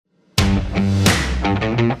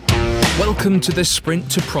Welcome to the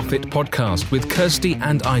Sprint to Profit podcast with Kirsty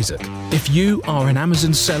and Isaac. If you are an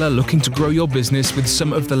Amazon seller looking to grow your business with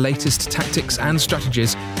some of the latest tactics and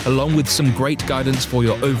strategies, along with some great guidance for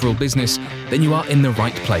your overall business, then you are in the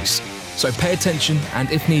right place. So pay attention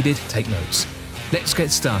and, if needed, take notes. Let's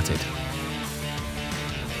get started.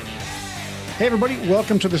 Hey everybody,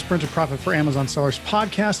 welcome to the Sprint to Profit for Amazon Sellers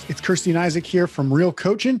podcast. It's Kirsty and Isaac here from Real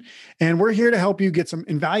Coaching, and we're here to help you get some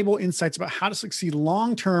invaluable insights about how to succeed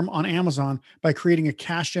long-term on Amazon by creating a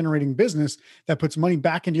cash-generating business that puts money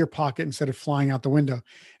back into your pocket instead of flying out the window.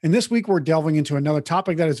 And this week, we're delving into another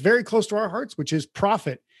topic that is very close to our hearts, which is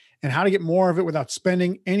profit and how to get more of it without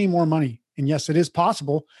spending any more money. And yes, it is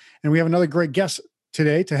possible. And we have another great guest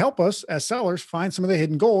today to help us as sellers find some of the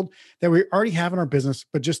hidden gold that we already have in our business,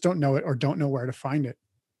 but just don't know it or don't know where to find it.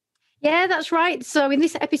 Yeah, that's right. So in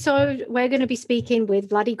this episode, we're going to be speaking with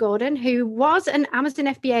Vladdy Gordon, who was an Amazon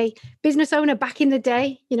FBA business owner back in the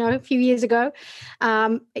day, a few years ago.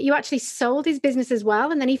 You actually sold his business as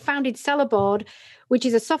well. And then he founded Sellerboard, which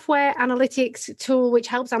is a software analytics tool which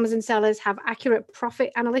helps Amazon sellers have accurate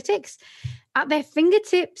profit analytics at their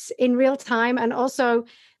fingertips in real time, and also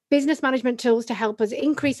business management tools to help us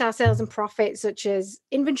increase our sales and profits, such as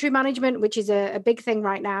inventory management, which is a big thing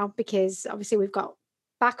right now because obviously we've got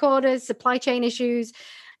back orders, supply chain issues,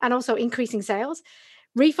 and also increasing sales.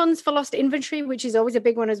 Refunds for lost inventory, which is always a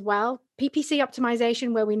big one as well. PPC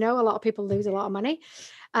optimization, where we know a lot of people lose a lot of money.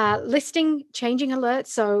 Listing changing alerts.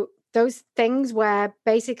 So those things where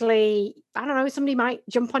basically, somebody might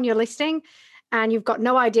jump on your listing and you've got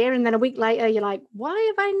no idea. And then a week later, you're like, why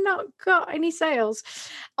have I not got any sales?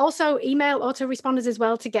 Also, email autoresponders as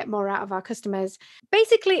well to get more out of our customers.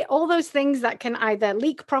 Basically, all those things that can either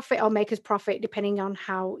leak profit or make us profit, depending on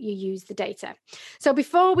how you use the data. So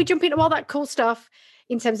before we jump into all that cool stuff,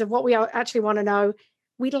 in terms of what we actually want to know,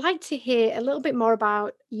 we'd like to hear a little bit more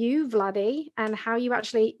about you, Vladdy, and how you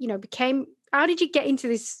actually, how did you get into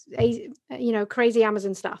this, crazy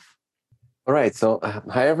Amazon stuff? All right. So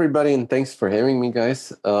hi, everybody, and thanks for having me,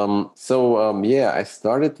 guys. I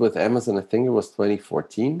started with Amazon, I think it was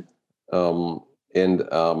 2014. I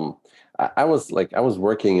was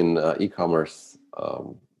working in e-commerce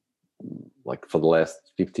for the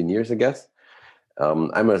last 15 years, I guess.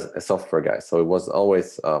 I'm a software guy, so it was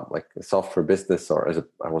always a software business, or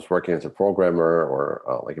I was working as a programmer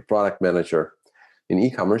or like a product manager in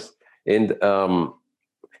e-commerce. And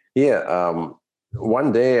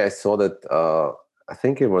one day I saw that, I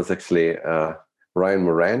think it was actually Ryan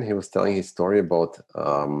Moran. He was telling his story about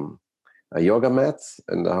yoga mats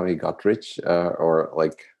and how he got rich, or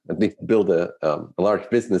at least build a large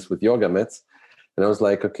business with yoga mats. And I was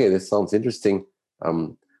like, okay, this sounds interesting. I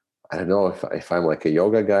don't know if I'm like a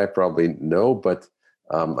yoga guy, probably no, but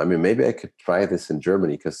maybe I could try this in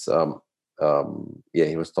Germany because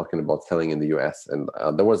he was talking about selling in the US, and I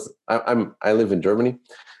live in Germany,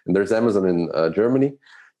 and there's Amazon in Germany.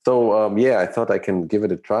 So I thought I can give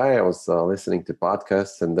it a try. I was listening to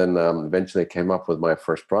podcasts, and then eventually I came up with my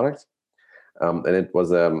first product, and it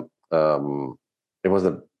was a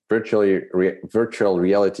virtual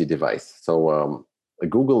reality device. So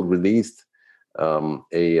Google released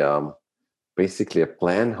basically a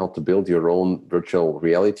plan how to build your own virtual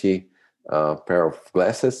reality pair of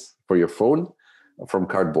glasses for your phone from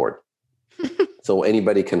cardboard. So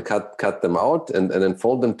anybody can cut them out and then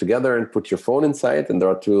fold them together and put your phone inside. And there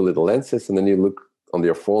are two little lenses, and then you look on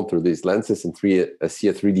your phone through these lenses and see a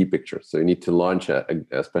 3D picture. So you need to launch a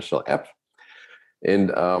special app. And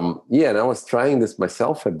and I was trying this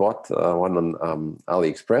myself. I bought one on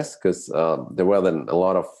AliExpress because there were then a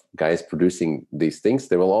lot of guys producing these things.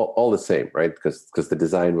 They were all the same, right? Because the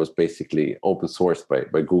design was basically open sourced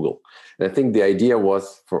by Google. And I think the idea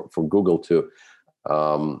was for Google to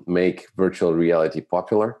make virtual reality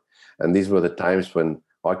popular. And these were the times when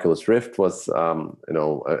Oculus Rift was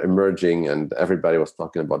emerging, and everybody was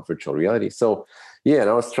talking about virtual reality. So and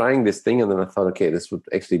I was trying this thing, and then I thought, okay, this would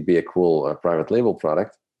actually be a cool private label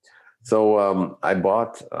product. So I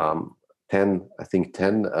bought 10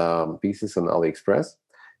 pieces on AliExpress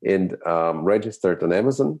and registered on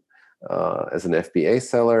Amazon as an FBA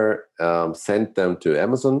seller, sent them to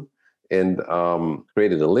Amazon, and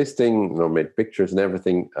created a listing, made pictures and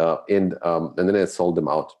everything, and then I sold them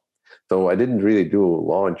out. So I didn't really do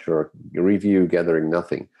launch or review gathering,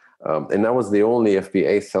 nothing. And I was the only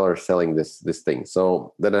FBA seller selling this thing.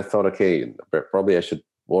 So then I thought, okay, probably I should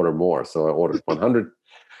order more. So I ordered 100,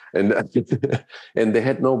 and and they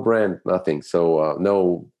had no brand, nothing. So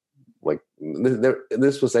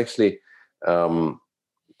this was actually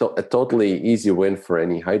a totally easy win for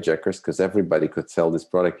any hijackers, because everybody could sell this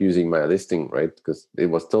product using my listing, right? Because it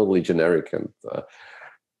was totally generic. And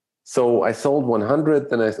So I sold 100,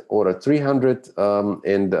 then I ordered 300,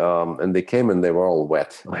 and they came and they were all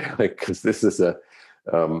wet, like because this is a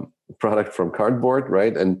product from cardboard,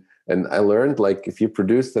 right? And I learned, like, if you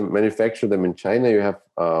produce them, manufacture them in China, you have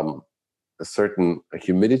a certain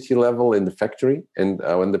humidity level in the factory, and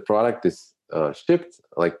when the product is shipped,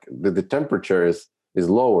 like the temperature is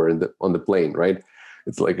lower on the plane, right?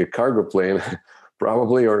 It's like a cargo plane.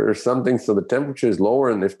 Probably, or something. So the temperature is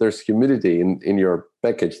lower, and if there's humidity in your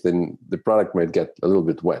package, then the product might get a little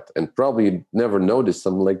bit wet. And probably you never noticed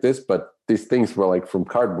something like this, but these things were like from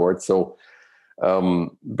cardboard. So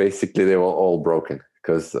basically, they were all broken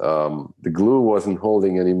because the glue wasn't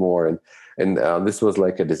holding anymore, and this was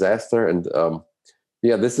like a disaster. And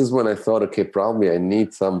this is when I thought, okay, probably I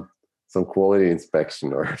need some quality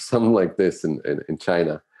inspection or something like this in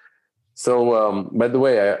China. So, by the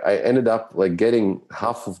way, I ended up like getting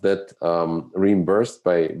half of that reimbursed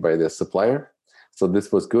by the supplier. So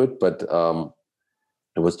this was good, but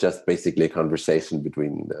it was just basically a conversation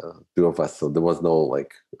between the two of us. So there was no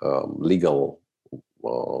like legal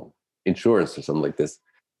insurance or something like this.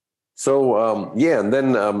 So and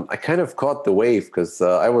then I kind of caught the wave because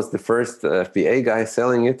I was the first FBA guy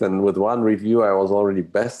selling it, and with one review I was already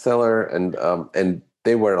bestseller, and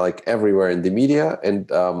they were like everywhere in the media, and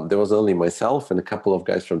there was only myself and a couple of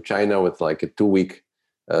guys from China with like a 2-week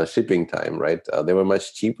shipping time, right? They were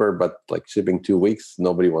much cheaper, but like shipping 2 weeks,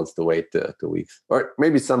 nobody wants to wait 2 weeks. Or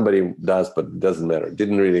maybe somebody does, but it doesn't matter. It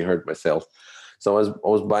didn't really hurt myself. So I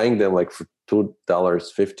was buying them like for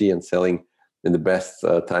 $2.50 and selling in the best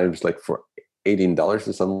times like for $18 or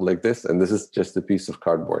something like this. And this is just a piece of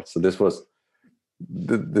cardboard. So this was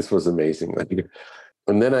amazing.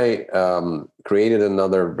 And then I created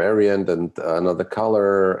another variant and another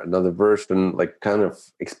color, another version, like kind of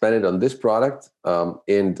expanded on this product.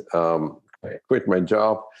 And I quit my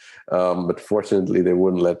job, but fortunately they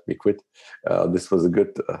wouldn't let me quit. This was a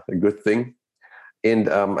good thing. And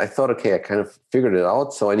I thought, okay, I kind of figured it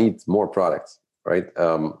out. So I need more products, right?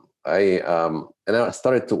 I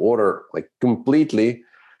started to order like completely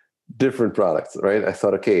different products, right? I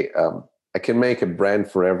thought, okay, I can make a brand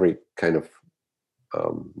for every kind of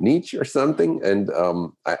niche or something. And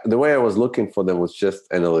the way I was looking for them was just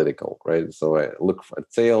analytical, right? So I looked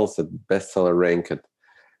at sales, at bestseller rank, at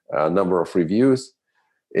number of reviews.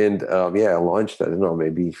 And I launched, I don't know,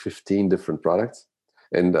 maybe 15 different products.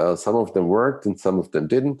 And some of them worked and some of them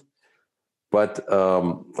didn't. But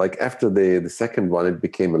like after the second one, it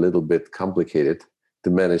became a little bit complicated to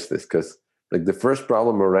manage this because like the first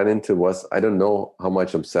problem I ran into was I don't know how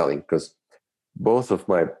much I'm selling because both of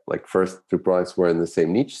my like first two products were in the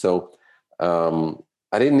same niche. So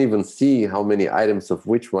I didn't even see how many items of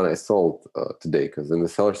which one I sold today because in the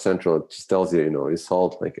Seller Central, it just tells you, you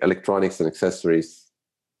sold like electronics and accessories,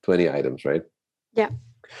 20 items, right? Yeah.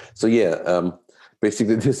 So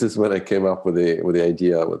basically, this is when I came up with the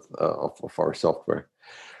idea of our software.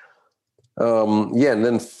 And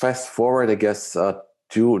then fast forward, I guess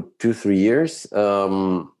 2-3 years,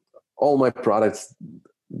 all my products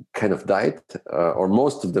kind of died, or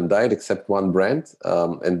most of them died except one brand.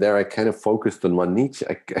 And there I kind of focused on one niche.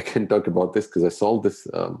 I can talk about this because I sold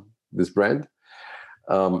this brand,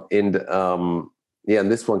 and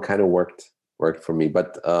this one kind of worked for me.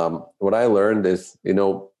 But what I learned is,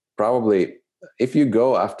 probably if you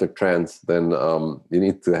go after trends, then you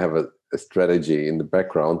need to have a strategy in the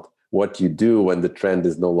background, what you do when the trend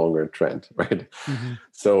is no longer a trend, right? Mm-hmm.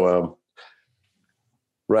 So,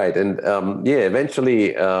 right. And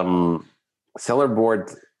eventually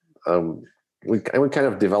Sellerboard, we kind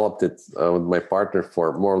of developed it with my partner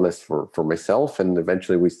for more or less for myself. And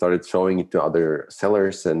eventually we started showing it to other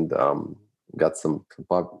sellers and got some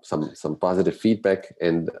positive feedback.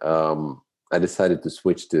 And I decided to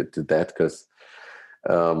switch to that because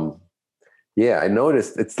I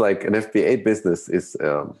noticed it's like an FBA business is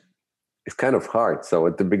kind of hard. So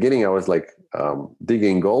at the beginning I was like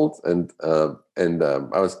digging gold and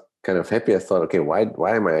I was kind of happy. I thought, okay,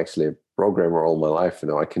 why am I actually a programmer all my life?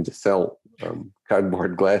 I can just sell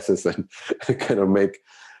cardboard glasses and kind of make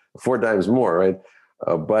 4 times more, right?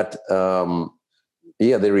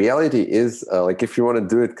 The reality is like if you want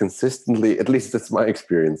to do it consistently, at least that's my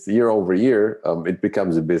experience, year over year, it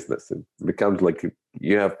becomes a business. It becomes like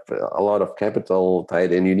you have a lot of capital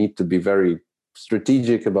tied in. You need to be very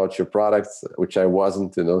strategic about your products, which I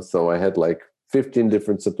wasn't, so I had like 15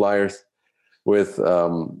 different suppliers with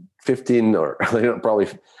 15 or probably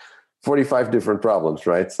 45 different problems,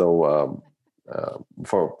 right? So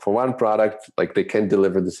for one product, like they can't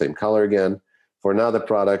deliver the same color again. For another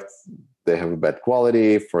product, they have a bad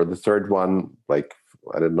quality. For the third one, like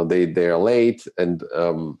I don't know, they are late, and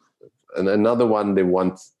another one they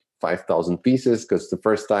want 5,000 pieces, because the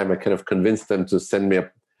first time I kind of convinced them to send me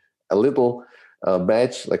a little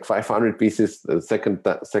batch, like 500 pieces. The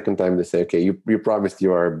second time they say, okay, you promised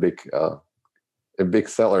you are a big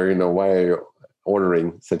seller, why are you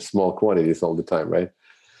ordering such small quantities all the time, right?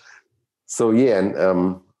 So yeah,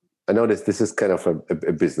 and I noticed this is kind of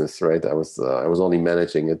a business, right? I was only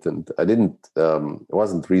managing it, and I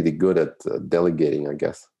wasn't really good at delegating, I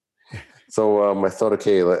guess. So I thought,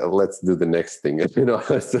 okay, let's do the next thing. Let's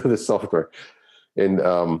do the software, and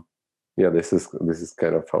this is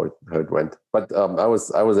kind of how it went. But I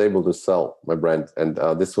was able to sell my brand, and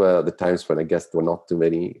this were the times when I guess there were not too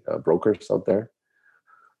many brokers out there.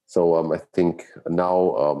 So I think now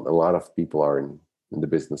a lot of people are in the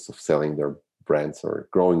business of selling their brands or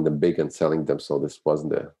growing them big and selling them. So this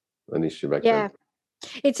wasn't an issue back then.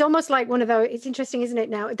 It's almost like one of those. It's interesting, isn't it?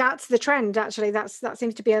 Now that's the trend. Actually, that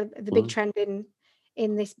seems to be the big trend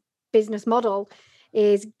in this business model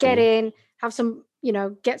is get in, have some,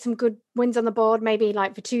 get some good wins on the board, maybe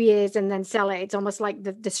like for 2 years, and then sell it. It's almost like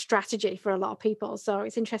the strategy for a lot of people. So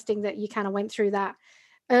it's interesting that you kind of went through that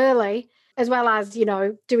early, as well as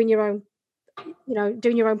doing your own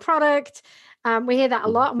product. We hear that a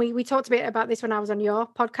lot, and we talked a bit about this when I was on your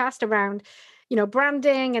podcast around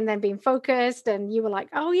branding and then being focused, and you were like,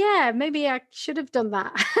 oh yeah, maybe I should have done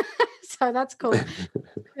that. So that's cool.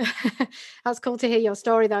 That's cool to hear your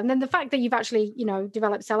story though. And then the fact that you've actually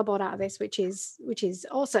developed Sellerboard out of this, which is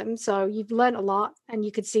awesome. So you've learned a lot, and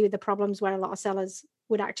you could see the problems where a lot of sellers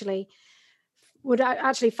would actually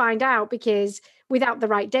find out, because without the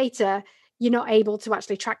right data, you're not able to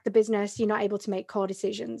actually track the business. You're not able to make core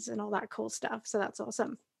decisions and all that cool stuff. So that's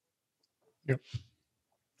awesome. Yep.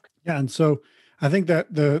 Yeah. And so I think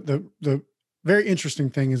that the very interesting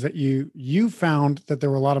thing is that you found that there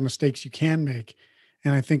were a lot of mistakes you can make.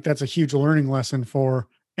 And I think that's a huge learning lesson for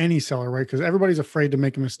any seller, right? Because everybody's afraid to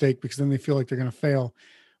make a mistake because then they feel like they're going to fail.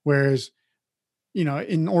 Whereas,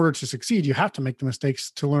 in order to succeed, you have to make the mistakes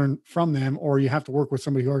to learn from them, or you have to work with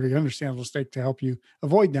somebody who already understands the mistake to help you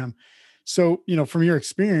avoid them. So, from your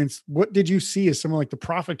experience, what did you see as some of like the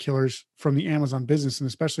profit killers from the Amazon business? And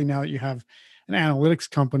especially now that you have an analytics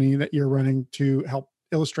company that you're running to help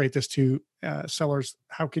illustrate this to sellers,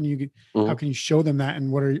 how can you show them that,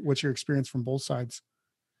 and what's your experience from both sides?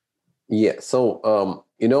 Yeah. So,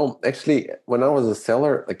 actually, when I was a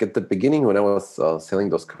seller, like at the beginning, when I was selling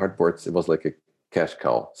those cardboards, it was like a cash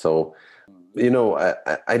cow. So,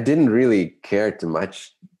 I didn't really care too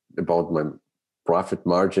much about my profit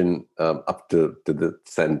margin up to the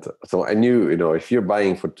cent. So I knew, if you're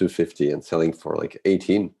buying for $2.50 and selling for like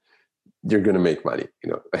 18, you're going to make money.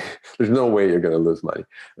 There's no way you're going to lose money.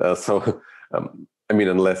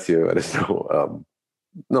 Unless you, I don't know,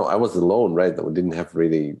 no, I was alone, right? I didn't have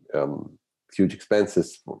really huge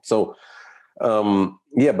expenses. So,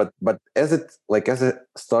 but as I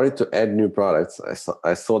started to add new products,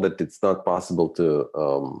 I saw that it's not possible to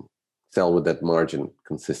sell with that margin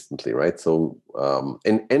consistently, right? So,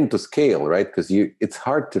 and to scale, right? Because it's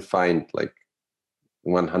hard to find like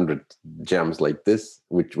 100 gems like this,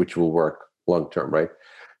 which will work long term, right?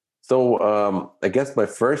 So I guess my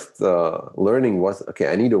first learning was,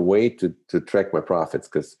 okay, I need a way to track my profits,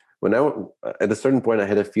 because at a certain point I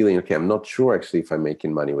had a feeling, okay, I'm not sure actually if I'm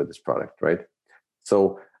making money with this product, right?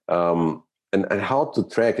 So and how to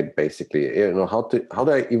track it basically, how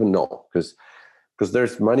do I even know? Because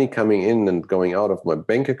there's money coming in and going out of my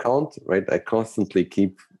bank account, right? I constantly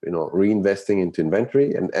keep reinvesting into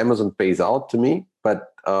inventory, and Amazon pays out to me,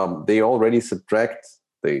 but they already subtract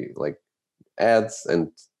the like ads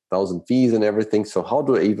and 1,000 fees and everything. So how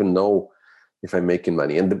do I even know if I'm making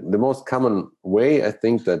money? And the most common way, I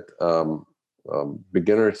think, that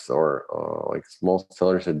beginners or like small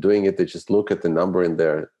sellers are doing it, they just look at the number in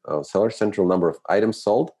their Seller Central, number of items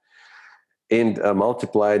sold, and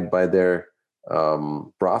multiply it by their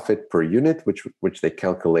profit per unit, which they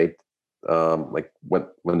calculate like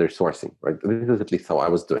when they're sourcing, right? This is at least how I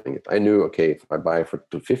was doing it. I knew, okay, if I buy for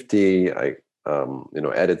 $2.50, I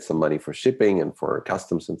added some money for shipping and for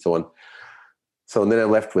customs and so on. So then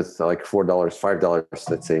I'm left with like $4, $5,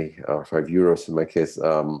 let's say, or €5 in my case,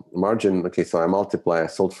 margin. Okay, so I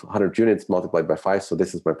sold 100 units, multiplied by 5, so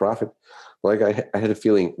this is my profit. Like I had a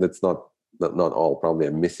feeling that's not all. Probably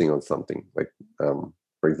I'm missing on something. Like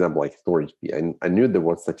for example, like storage fee. I knew there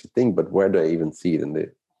was such a thing, but where do I even see it in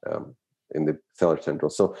the Seller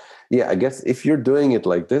Central? So yeah, I guess if you're doing it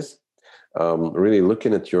like this, really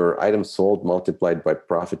looking at your items sold multiplied by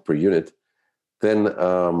profit per unit, then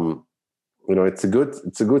it's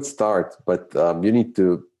a good start, but you need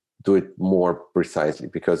to do it more precisely,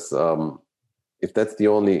 because if that's the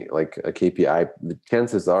only like a KPI, the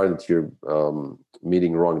chances are that you're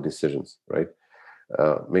making wrong decisions, right?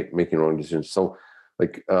 Making wrong decisions. So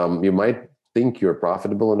like you might think you're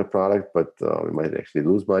profitable in a product, but you might actually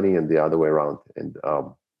lose money, and the other way around. And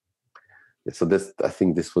so I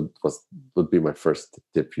think this would be my first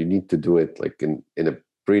tip. You need to do it like in a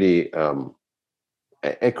pretty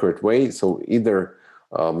accurate way. So either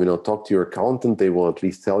talk to your accountant. They will at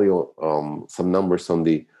least tell you some numbers on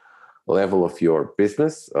the level of your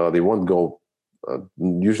business. They won't go.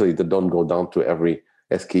 Usually, they don't go down to every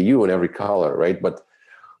SKU and every color, right? But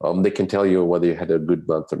they can tell you whether you had a good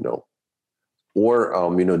month or no. Or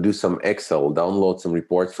do some Excel, download some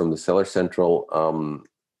reports from the Seller Central,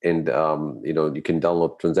 and you can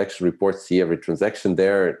download transaction reports, see every transaction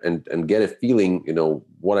there, and get a feeling.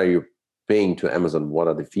 What are you paying to Amazon? What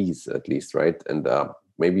are the fees, at least, right? And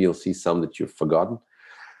maybe you'll see some that you've forgotten.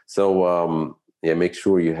 So make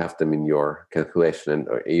sure you have them in your calculation, and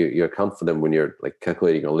you account for them when you're like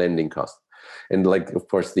calculating your landing cost. And like, of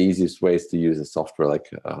course, the easiest way is to use a software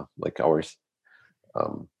like ours.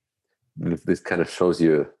 This kind of shows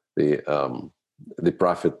you the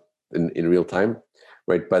profit in real time,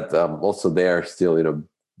 right? But also there, still,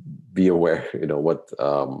 be aware,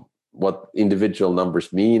 what individual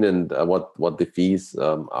numbers mean, and what the fees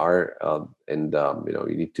are, and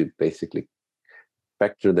you need to basically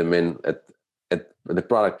factor them in at the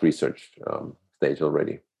product research stage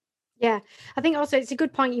already. Yeah, I think also it's a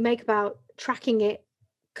good point you make about tracking it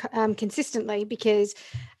consistently, because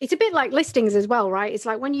it's a bit like listings as well, right? It's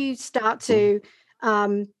like when you start to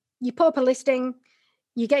you put up a listing,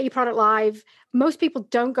 you get your product live. Most people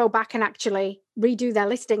don't go back and actually redo their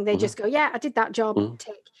listing. They just go, yeah, I did that job,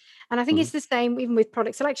 tick. And I think it's the same even with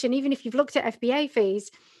product selection. Even if you've looked at FBA fees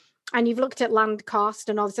and you've looked at land cost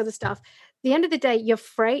and all this other stuff, at the end of the day, your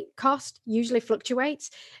freight cost usually fluctuates.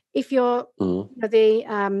 If you're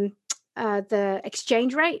the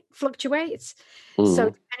exchange rate fluctuates. So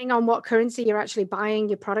depending on what currency you're actually buying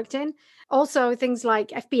your product in. Also, things like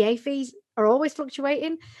FBA fees are always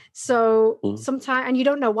fluctuating. So sometimes, and you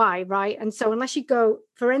don't know why, right? And so unless you go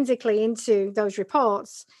forensically into those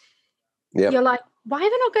reports, you're like, why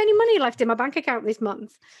have I not got any money left in my bank account this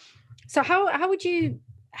month? So how would you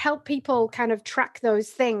help people kind of track those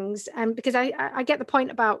things? And because I get the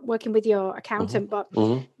point about working with your accountant, but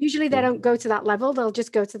usually they don't go to that level. They'll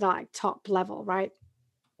just go to that top level, right?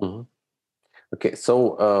 Okay,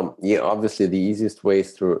 so obviously the easiest way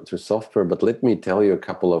is through software, but let me tell you a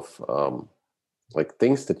couple of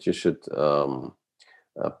things that you should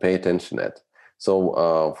pay attention at.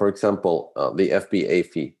 So for example, the FBA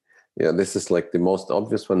fee. This is like the most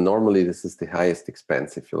obvious one. Normally, this is the highest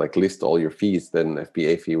expense. If you list all your fees, then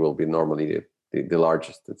FBA fee will be normally the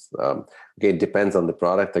largest. It's it depends on the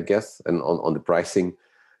product, I guess, and on the pricing.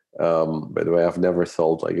 By the way, I've never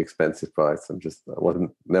sold expensive products. I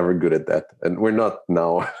wasn't never good at that, and we're not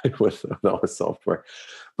now with our software.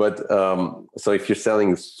 But so if you're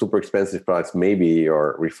selling super expensive products, maybe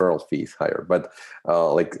your referral fee is higher. But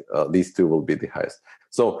these two will be the highest.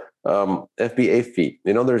 So FBA fee,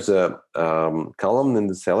 there's a column in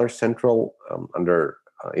the Seller Central under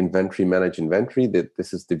inventory, manage inventory. That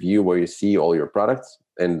this is the view where you see all your products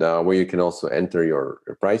and where you can also enter your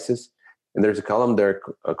prices. And there's a column there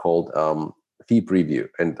called fee preview,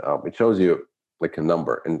 and it shows you a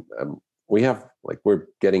number. And we're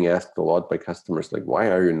getting asked a lot by customers, why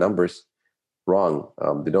are your numbers wrong?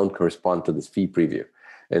 They don't correspond to this fee preview.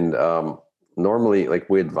 And normally,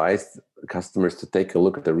 we advise customers to take a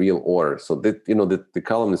look at the real order. So that the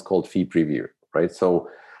column is called fee preview, right? So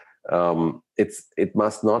it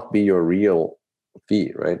must not be your real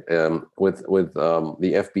fee, right? With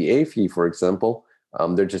the FBA fee, for example,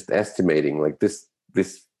 they're just estimating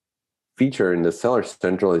this feature in the Seller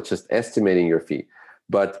Central. It's just estimating your fee,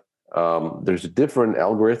 but there's a different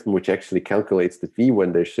algorithm which actually calculates the fee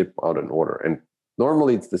when they ship out an order. And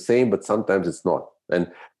normally it's the same, but sometimes it's not.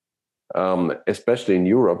 And especially in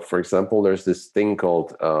Europe, for example, there's this thing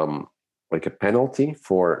called a penalty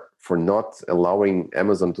for not allowing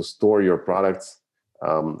Amazon to store your products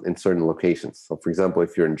in certain locations. So, for example,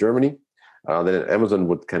 if you're in Germany, then Amazon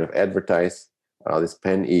would kind of advertise this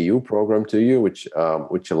Pan EU program to you, which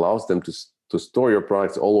allows them to store your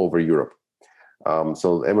products all over Europe.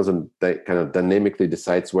 So Amazon kind of dynamically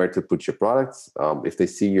decides where to put your products. If they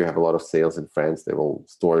see you have a lot of sales in France, they will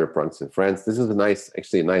store your products in France. This is a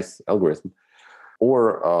nice algorithm.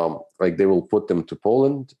 Or they will put them to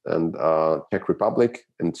Poland and Czech Republic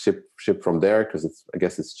and ship from there because I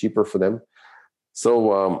guess it's cheaper for them.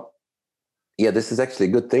 So this is actually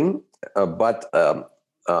a good thing, but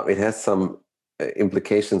it has some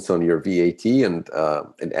implications on your VAT, and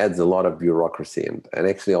it adds a lot of bureaucracy and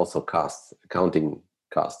actually also costs, accounting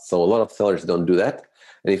costs. So a lot of sellers don't do that.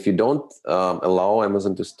 And if you don't allow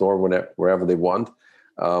Amazon to store wherever they want,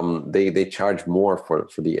 they charge more for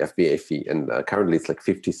the FBA fee. And currently it's like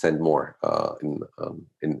 50 cents more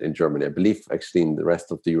in Germany. I believe actually in the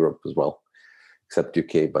rest of the Europe as well, except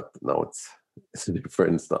UK, but now it's a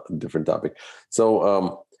different topic.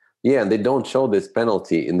 So and they don't show this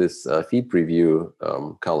penalty in this fee preview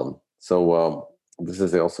column. So this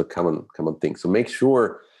is also a common thing. So make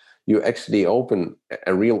sure you actually open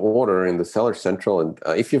a real order in the Seller Central. And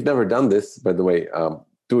if you've never done this, by the way,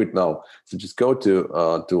 do it now. So just go to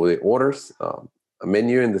the orders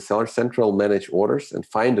menu in the Seller Central, manage orders, and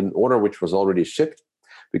find an order which was already shipped.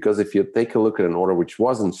 Because if you take a look at an order which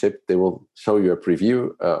wasn't shipped, they will show you a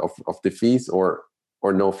preview of the fees or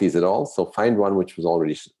no fees at all. So find one which was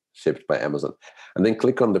already shipped by Amazon, and then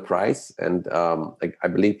click on the price. And I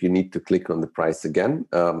believe you need to click on the price again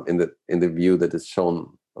in the view that is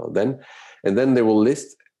shown then, and then they will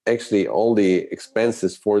list actually all the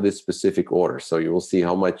expenses for this specific order. So you will see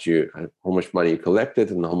how much money you collected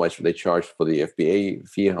and how much they charged for the FBA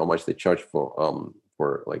fee, how much they charge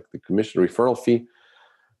for like the commission referral fee,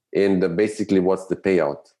 and basically what's the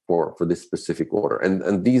payout for this specific order.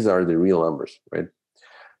 And these are the real numbers, right?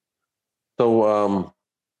 So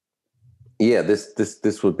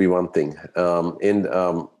this would be one thing.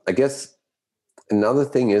 I guess another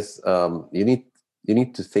thing is you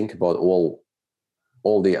need to think about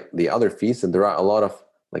all the other fees, and there are a lot of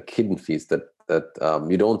like hidden fees that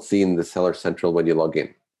you don't see in the Seller Central when you log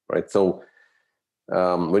in, right? So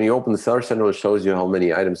when you open the Seller Central, it shows you how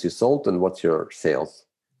many items you sold and what's your sales,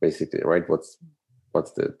 basically, right? What's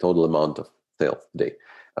the total amount of sales today?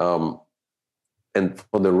 And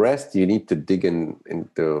for the rest, you need to dig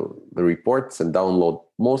into the reports and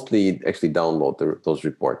mostly download those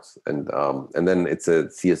reports, and then it's a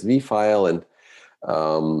CSV file, and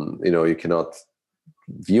you cannot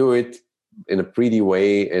view it in a pretty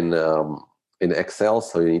way in Excel,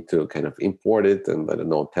 so you need to kind of import it and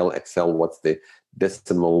tell Excel what's the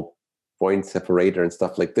decimal point separator and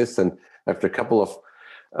stuff like this. And after a couple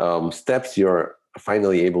of steps, you're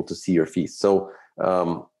finally able to see your fees. So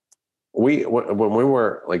when we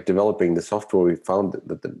were like developing the software, we found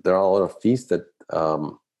that there are a lot of fees that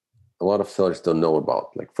a lot of sellers don't know about.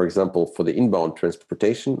 Like, for example, for the inbound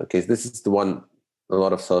transportation, okay, this is the one a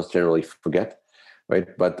lot of sellers generally forget, right?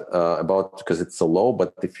 But because it's so low,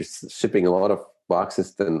 but if you're shipping a lot of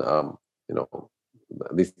boxes, then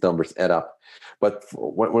these numbers add up. But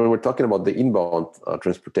when we're talking about the inbound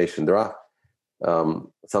transportation, there are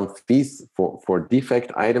some fees for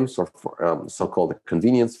defect items, or for so-called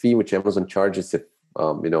convenience fee, which Amazon charges if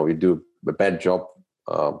you do a bad job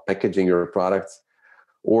packaging your products,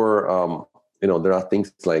 or there are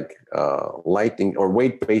things like lighting or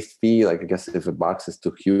weight-based fee. Like, I guess if a box is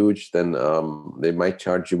too huge, then they might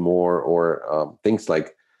charge you more, or things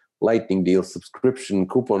like lightning deals, subscription,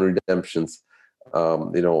 coupon redemptions,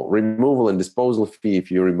 removal and disposal fee if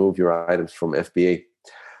you remove your items from FBA.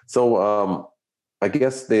 So I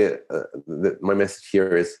guess my message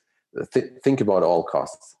here is think about all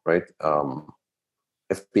costs, right?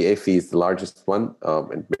 FBA fee is the largest one,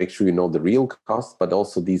 and make sure you know the real cost, but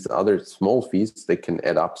also these other small fees, they can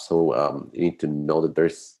add up. So you need to know that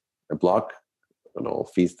there's a block,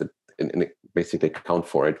 fees that and basically account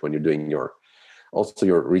for it when you're doing your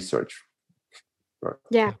research. Right.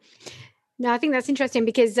 Yeah. No, I think that's interesting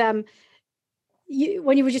because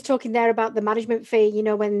when you were just talking there about the management fee,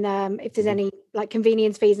 when if there's any like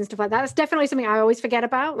convenience fees and stuff like that, that's definitely something I always forget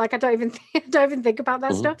about. Like, I don't even think about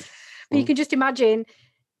that stuff. But you can just imagine,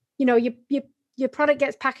 your product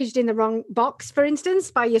gets packaged in the wrong box, for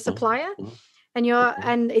instance, by your supplier,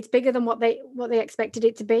 and it's bigger than what they expected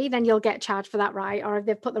it to be, then you'll get charged for that, right? Or if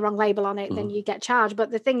they've put the wrong label on it, then you get charged.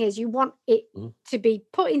 But the thing is, you want it to be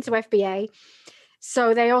put into FBA,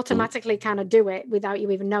 so they automatically kind of do it without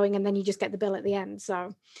you even knowing, and then you just get the bill at the end.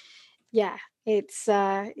 So yeah, it's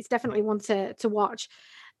definitely one to watch.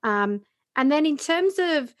 And then in terms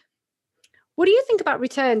of, what do you think about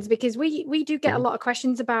returns? Because we do get a lot of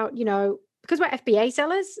questions about, because we're FBA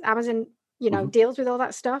sellers, Amazon, deals with all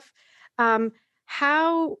that stuff.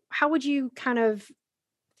 How would you kind of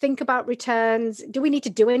think about returns? Do we need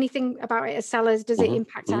to do anything about it as sellers? Does it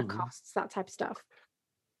impact our costs, that type of stuff?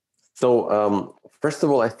 So first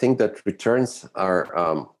of all, I think that returns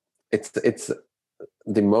are it's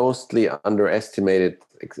the mostly underestimated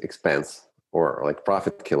expense, or like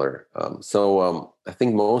profit killer. So I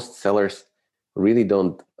think most sellers really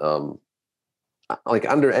don't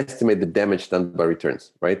underestimate the damage done by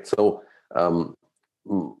returns, right? So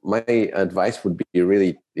my advice would be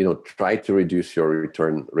really, try to reduce your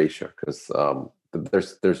return ratio, because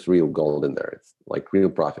there's real gold in there. It's like real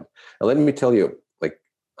profit. And let me tell you, like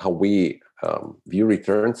how we view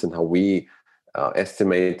returns and how we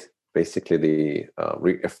estimate basically the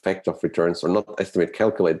effect of returns, or not estimate,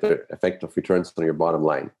 calculate the effect of returns on your bottom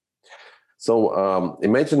line. So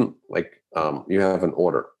imagine like you have an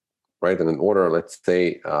order, right? And an order, let's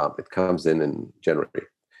say it comes in January,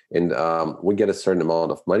 and we get a certain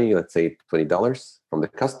amount of money, let's say $20 from the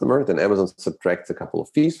customer. Then Amazon subtracts a couple of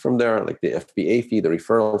fees from there, like the FBA fee, the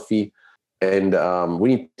referral fee, and we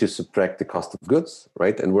need to subtract the cost of goods,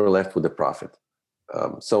 right? And we're left with a profit.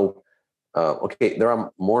 Okay, there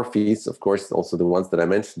are more fees, of course, also the ones that I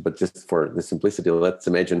mentioned, but just for the simplicity, let's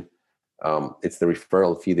imagine it's the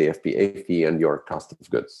referral fee, the FBA fee, and your cost of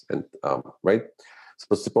goods, and right.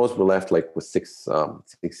 So suppose we're left like with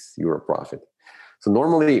 €6 profit. So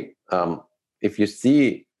normally, if you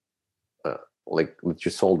see like that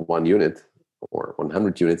you sold 1 unit or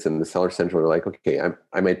 100 units in the Seller Central, you're like, okay,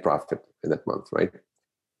 I made profit in that month, right?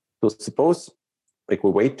 So suppose like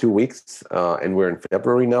we wait 2 weeks and we're in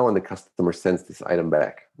February now, and the customer sends this item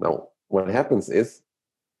back. Now, what happens is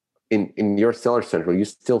in your Seller Central, you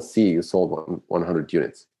still see you sold 100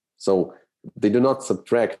 units. So they do not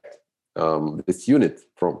subtract this unit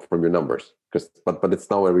from your numbers, but it's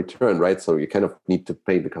now a return, right? So you kind of need to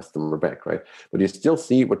pay the customer back, right? But you still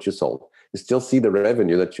see what you sold. You still see the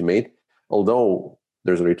revenue that you made, although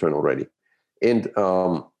there's a return already. And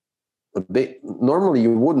normally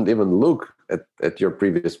you wouldn't even look at your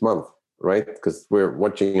previous month, right? Because we're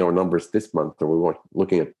watching our numbers this month, or we're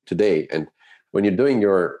looking at today. And when you're doing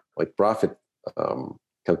your like profit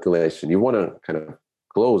calculation, you want to kind of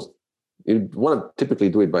close. You want to typically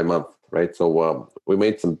do it by month, right? So we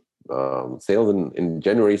made some sales in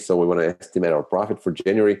January, so we want to estimate our profit for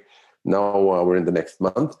January. Now we're in the next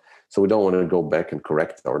month, so we don't want to go back and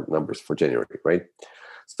correct our numbers for January, right?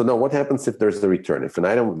 So now what happens if there's a return? If an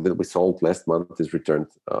item that we sold last month is returned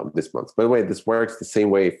this month. By the way, this works the same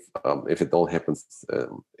way if it all happens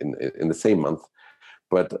in the same month.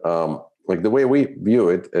 But like the way we view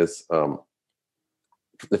it is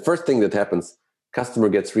the first thing that happens, customer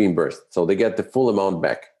gets reimbursed. So they get the full amount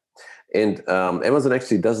back. And Amazon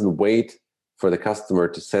actually doesn't wait for the customer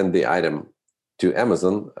to send the item to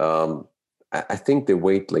Amazon. I think they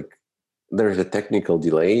wait, like there's a technical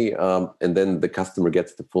delay, and then the customer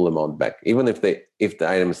gets the full amount back, even if the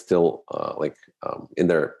item is still in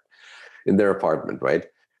their apartment, right?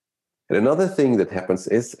 And another thing that happens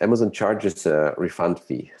is Amazon charges a refund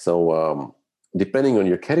fee. So depending on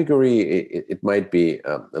your category, it might be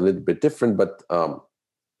a little bit different, but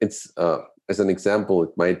it's as an example, it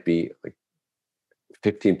might be like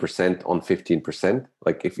 15% on 15%.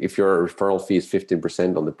 Like if your referral fee is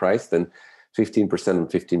 15% on the price, then 15% on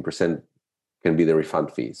 15% can be the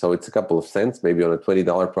refund fee. So it's a couple of cents. Maybe on a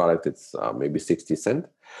 $20 product, it's maybe 60 cents.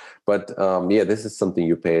 But yeah, this is something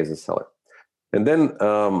you pay as a seller. And then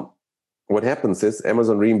what happens is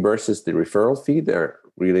Amazon reimburses the referral fee. They're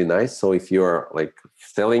really nice. So if you're like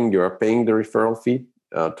selling, you're paying the referral fee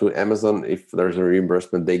to Amazon. If there's a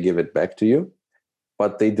reimbursement, they give it back to you.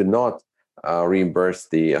 But they do not reimburse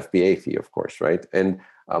the FBA fee, of course, right? And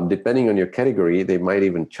depending on your category, they might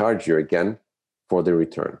even charge you again for the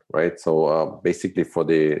return, right? So basically for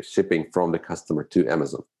the shipping from the customer to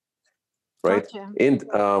Amazon, right? Gotcha. And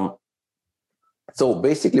so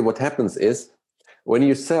basically what happens is when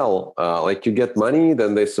you sell, like you get money,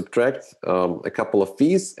 then they subtract a couple of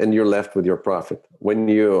fees and you're left with your profit. When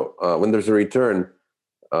there's a return,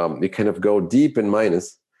 you kind of go deep in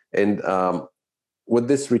minus, and with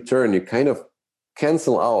this return, you kind of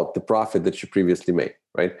cancel out the profit that you previously made,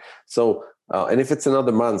 right? So, and if it's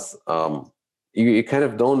another month, you kind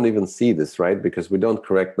of don't even see this, right? Because we don't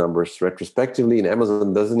correct numbers retrospectively, and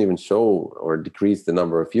Amazon doesn't even show or decrease the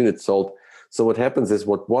number of units sold. So what happens is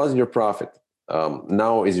what was your profit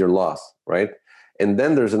now is your loss, right? And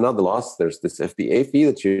then there's another loss. There's this FBA fee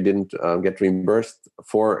that you didn't get reimbursed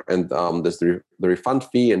for, and there's the refund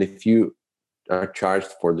fee. And if you are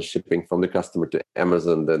charged for the shipping from the customer to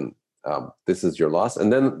Amazon, then this is your loss.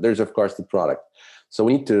 And then there's, of course, the product. So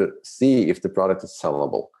we need to see if the product is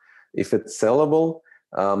sellable. If it's sellable,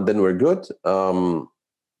 then we're good.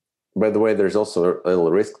 By the way, there's also a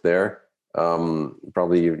little risk there.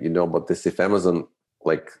 Probably you know about this. If Amazon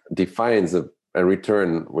like defines a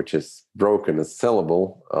return which is broken as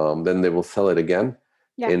sellable, then they will sell it again.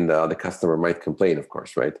 Yeah. And the customer might complain, of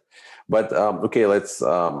course, right? But okay, let's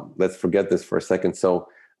forget this for a second. So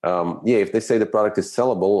yeah, if they say the product is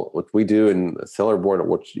sellable, what we do in Seller Board,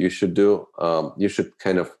 what you should do, you should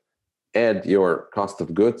kind of add your cost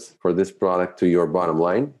of goods for this product to your bottom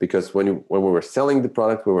line, because when we were selling the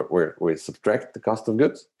product, we subtract the cost of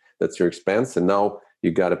goods. That's your expense. And now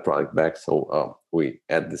you got a product back. So we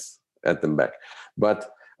add them back. But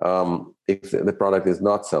if the product is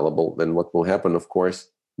not sellable, then what will happen, of course,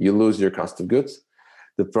 you lose your cost of goods.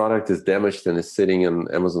 The product is damaged and is sitting in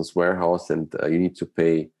Amazon's warehouse, and you need to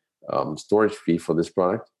pay storage fee for this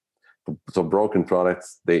product. So broken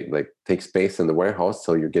products, they take space in the warehouse,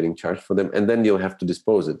 so you're getting charged for them, and then you'll have to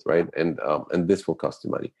dispose it, right? And this will cost you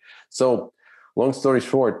money. So long story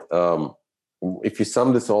short, if you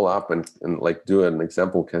sum this all up and like do an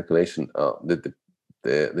example calculation,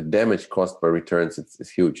 the damage caused by returns is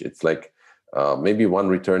huge. It's like maybe one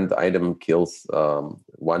returned item kills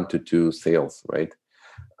 1 to 2 sales, right?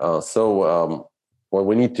 So what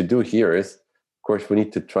we need to do here is, of course, we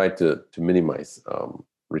need to try to minimize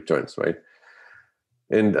returns, right?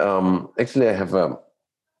 And actually, I have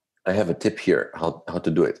a tip here how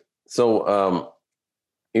to do it. So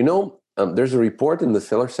there's a report in the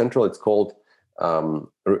Seller Central. It's called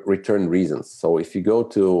return reasons. So if you go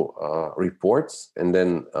to reports and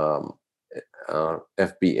then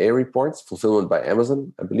FBA reports, fulfillment by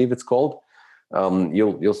Amazon, I believe it's called.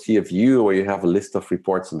 You'll see a view where you have a list of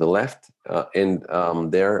reports on the left, and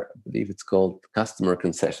there, I believe it's called customer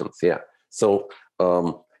concessions. Yeah. So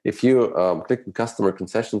if you click on customer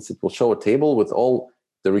concessions, it will show a table with all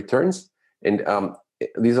the returns, and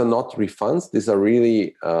these are not refunds. These are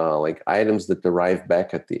really like items that arrive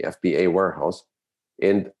back at the FBA warehouse,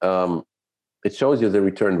 and it shows you the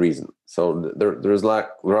return reason. So there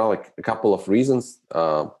are like a couple of reasons,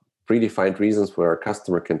 predefined reasons where a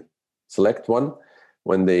customer can select one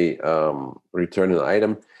when they return an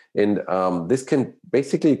item. And this can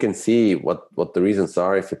basically, you can see what the reasons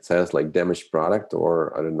are. If it says like damaged product,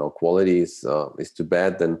 or I don't know, quality is too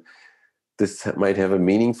bad, then this might have a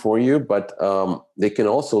meaning for you. But they can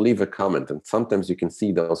also leave a comment, and sometimes you can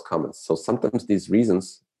see those comments. So sometimes these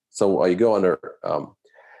reasons, so you go under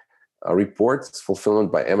reports,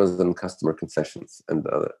 fulfillment by Amazon, customer concessions, and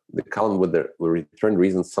the column with the return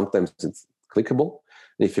reasons, sometimes it's clickable.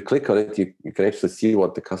 And if you click on it, you can actually see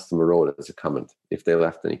what the customer wrote as a comment, if they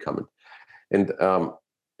left any comment. And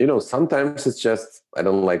sometimes it's just, I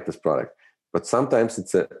don't like this product, but sometimes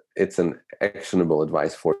it's an actionable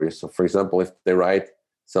advice for you. So for example, if they write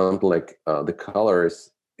something like the color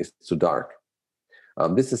is too dark,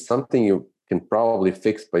 this is something you can probably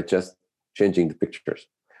fix by just changing the pictures.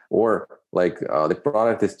 Or like the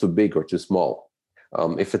product is too big or too small.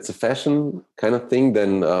 If it's a fashion kind of thing,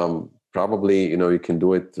 then probably you can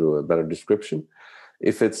do it through a better description.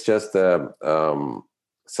 If it's just some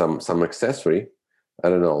accessory, I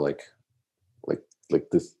don't know, like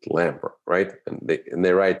this lamp, right? And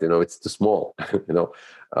they write, it's too small.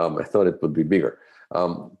 I thought it would be bigger.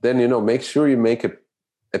 Then make sure you make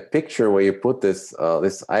a picture where you put this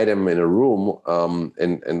item in a room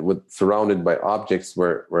and surrounded by objects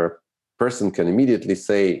where a person can immediately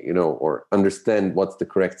say or understand what's the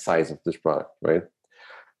correct size of this product, right?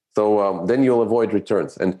 So then you'll avoid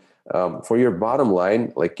returns. And for your bottom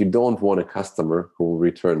line, like you don't want a customer who will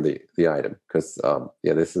return the item, because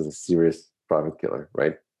this is a serious profit killer,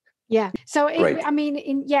 right? Yeah. So right.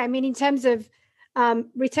 in terms of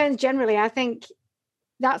returns generally, I think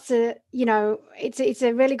that's it's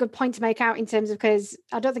a really good point to make out in terms of, because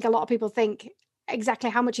I don't think a lot of people think exactly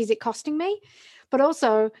how much is it costing me, but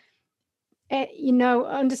also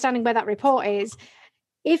understanding where that report is.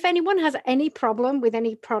 If anyone has any problem with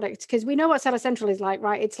any product, because we know what Seller Central is like,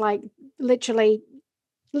 right? It's like literally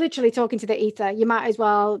talking to the ether. You might as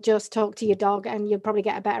well just talk to your dog and you'll probably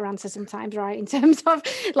get a better answer sometimes, right? In terms of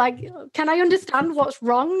like, can I understand what's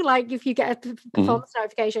wrong? Like if you get a performance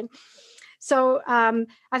notification. So I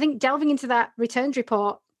think delving into that returns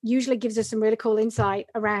report usually gives us some really cool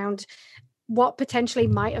insight around what potentially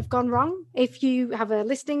might have gone wrong if you have a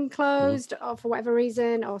listing closed or for whatever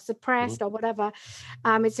reason, or suppressed or whatever.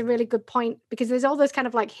 It's a really good point, because there's all those kind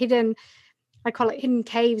of like hidden, I call it hidden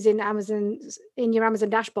caves in your Amazon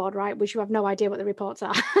dashboard, right? Which you have no idea what the reports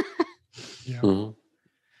are. Yeah. Mm-hmm.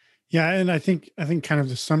 Yeah. And I think kind of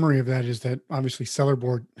the summary of that is that obviously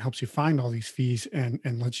Sellerboard helps you find all these fees and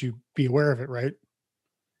lets you be aware of it, right?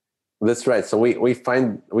 That's right. So we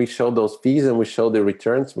show those fees and we show the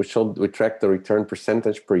returns. We track the return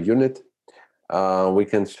percentage per unit. We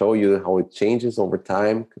can show you how it changes over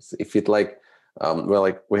time. Because if it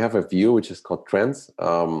we have a view which is called trends.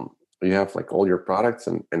 You have like all your products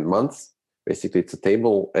and months. Basically, it's a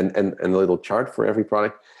table and a little chart for every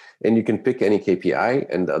product, and you can pick any KPI,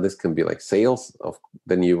 and this can be like sales.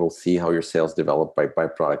 Then you will see how your sales develop by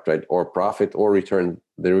product, right, or profit or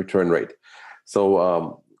the return rate.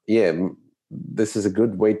 So this is a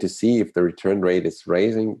good way to see if the return rate is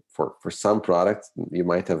raising. For some products, you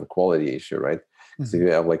might have a quality issue, right? So you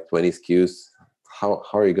have like 20 SKUs. How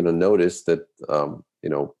are you going to notice that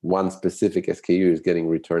one specific SKU is getting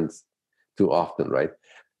returns too often, right?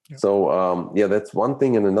 Yeah. So that's one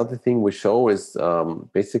thing. And another thing we show is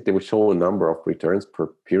basically we show a number of returns per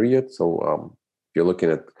period. So if you're looking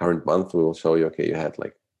at the current month, we will show you, okay, you had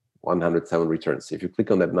like 107 returns. If you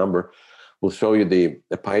click on that number, we'll show you the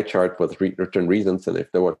pie chart with return reasons. And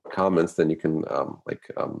if there were comments, then you can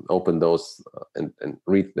open those and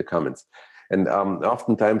read the comments. And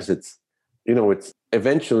oftentimes it's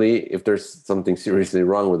eventually, if there's something seriously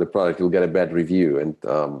wrong with the product, you'll get a bad review, and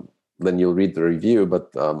then you'll read the review.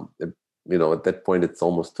 But at that point, it's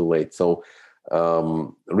almost too late. So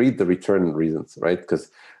read the return reasons, right?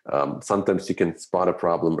 Because sometimes you can spot a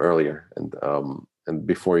problem earlier and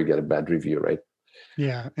before you get a bad review, right?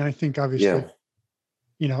 Yeah, and I think obviously,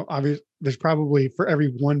 there's probably, for every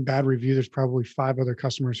one bad review, there's probably 5 other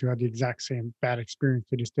customers who had the exact same bad experience.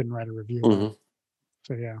 They just didn't write a review. Mm-hmm.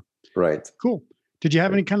 So yeah. Right. Cool. Did you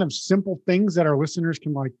have any kind of simple things that our listeners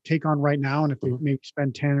can like take on right now? And if they maybe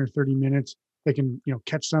spend 10 or 30 minutes, they can,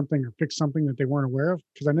 catch something or fix something that they weren't aware of?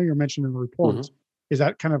 Because I know you're mentioning in the reports. Is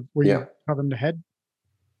that kind of where you tell them to head?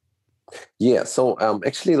 Yeah. So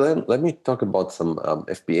actually, let me talk about some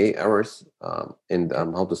FBA errors and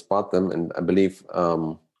how to spot them. And I believe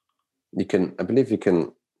you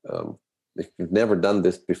can. If you've never done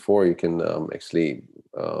this before, you can actually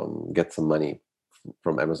get some money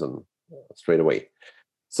from Amazon straight away.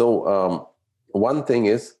 So one thing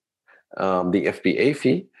is the FBA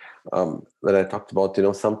fee that I talked about.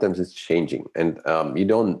 Sometimes it's changing, and you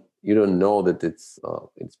don't know that it's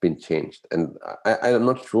been changed. And I'm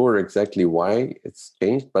not sure exactly why it's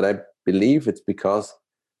changed, but I believe it's because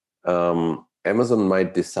Amazon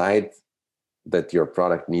might decide that your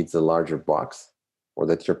product needs a larger box, or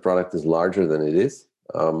that your product is larger than it is.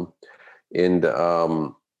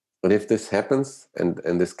 And if this happens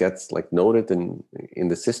and this gets like noted in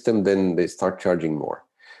the system, then they start charging more,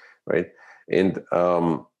 right? And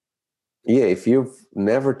if you've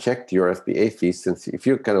never checked your FBA fee, since if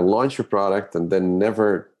you kind of launch your product and then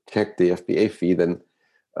never check the FBA fee, then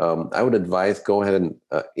I would advise go ahead and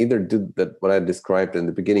either do that what I described in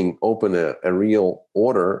the beginning, open a real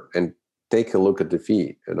order and take a look at the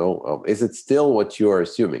fee. Is it still what you are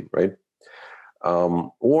assuming, right?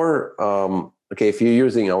 Okay, if you're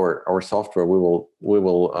using our software, we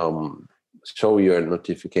will show you a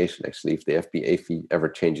notification actually if the FBA fee ever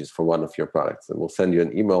changes for one of your products, and we'll send you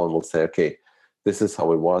an email and we'll say, okay, this is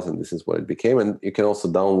how it was and this is what it became. And you can also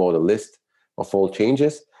download a list of all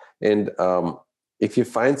changes. And if you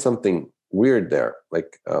find something weird there,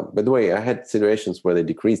 like by the way, I had situations where they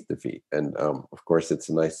decreased the fee, and of course it's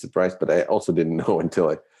a nice surprise, but I also didn't know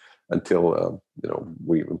until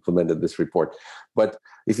we implemented this report. But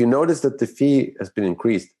if you notice that the fee has been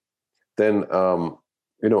increased, then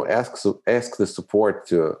ask the support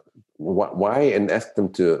to why, and ask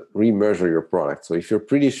them to remeasure your product. So if you're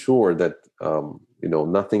pretty sure that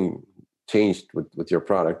nothing changed with your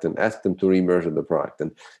product, then ask them to remeasure the product.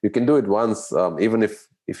 And you can do it once, even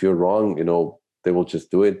if you're wrong, they will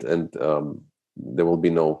just do it, and there will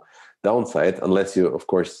be no downside unless you, of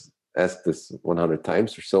course, ask this 100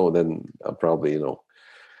 times or so. Then probably you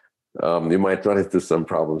might run into some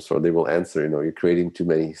problems, or they will answer you're creating too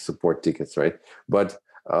many support tickets, right? But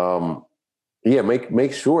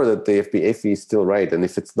make sure that the FBA fee is still right, and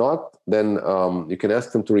if it's not, then you can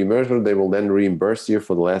ask them to remeasure. They will then reimburse you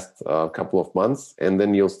for the last couple of months, and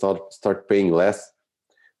then you'll start paying less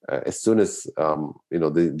as soon as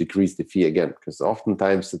they decrease the fee again, because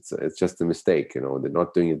oftentimes it's just a mistake. They're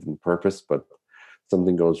not doing it on purpose, but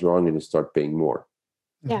something goes wrong and you start paying more.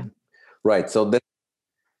 Yeah. Right. So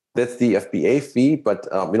that's the FBA fee, but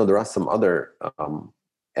there are some other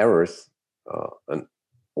errors,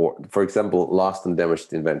 or for example, lost and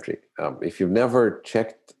damaged inventory. If you've never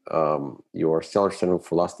checked your seller channel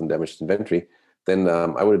for lost and damaged inventory, then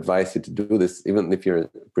I would advise you to do this, even if you're a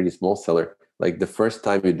pretty small seller. Like the first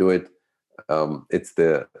time you do it, it's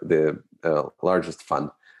the largest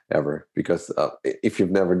fun ever, because if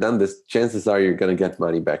you've never done this, chances are you're going to get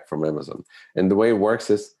money back from Amazon. And the way it works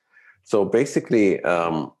is, so basically,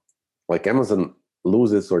 like Amazon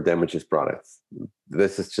loses or damages products.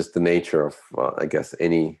 This is just the nature of, I guess,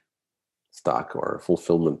 any stock or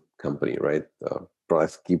fulfillment company, right?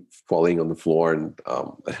 Products keep falling on the floor, and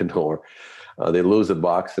I don't know, or they lose a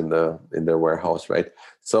box in their warehouse, right?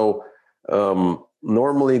 So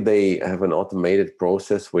normally they have an automated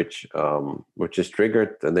process which is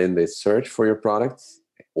triggered, and then they search for your products,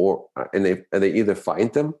 and they either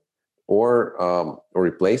find them or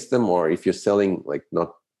replace them, or if you're selling like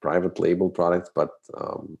not private label products, but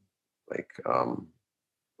I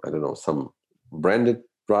don't know, some brand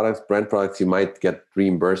products, you might get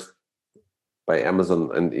reimbursed by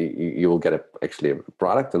Amazon, and you will get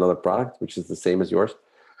another product, which is the same as yours.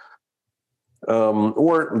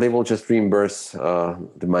 Or they will just reimburse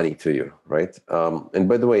the money to you, right? And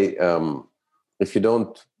by the way, if you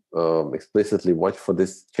don't explicitly watch for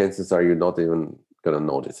this, chances are you're not even going to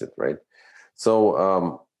notice it, right?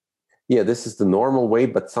 So this is the normal way,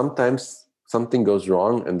 but sometimes something goes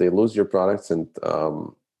wrong and they lose your products, and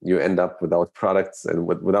you end up without products and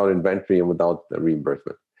without inventory and without the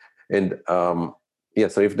reimbursement. And so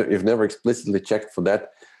if you've never explicitly checked for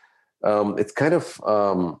that, it's kind of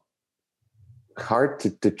hard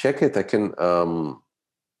to check it. I can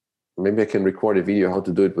maybe I can record a video how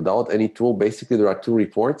to do it without any tool. Basically, there are two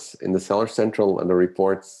reports in the Seller Central and the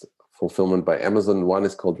reports fulfillment by Amazon. One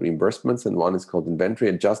is called reimbursements and one is called inventory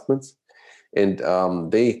adjustments. And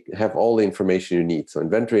they have all the information you need. So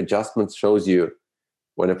inventory adjustments shows you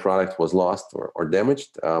when a product was lost or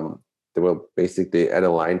damaged. They will basically add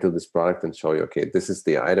a line to this product and show you, okay, this is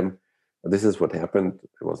the item, this is what happened,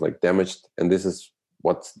 it was like damaged, and this is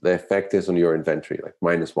what the effect is on your inventory, like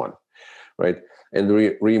 -1, right? And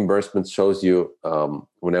the reimbursement shows you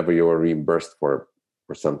whenever you are reimbursed for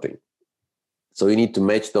something. So you need to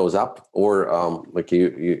match those up, or like you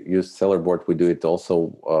use Sellerboard, we do it also.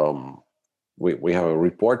 We have a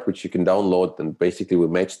report which you can download, and basically we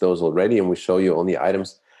match those already, and we show you only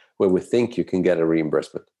items where we think you can get a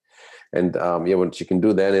reimbursement. And what you can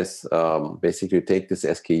do then is basically take this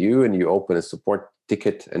SKU and you open a support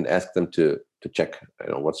ticket and ask them to check,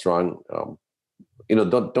 what's wrong.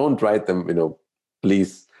 Don't write them,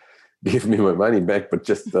 please give me my money back, but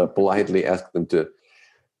just politely ask them to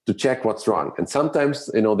check what's wrong. And sometimes,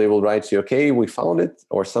 they will write you, okay, we found it.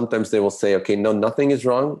 Or sometimes they will say, okay, no, nothing is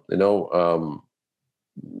wrong.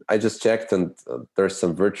 I just checked and there's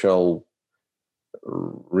some virtual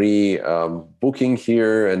booking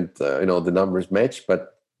here, and the numbers match,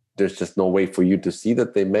 but there's just no way for you to see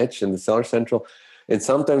that they match in the Seller Central. And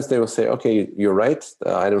sometimes they will say, okay, you're right,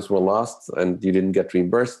 the items were lost and you didn't get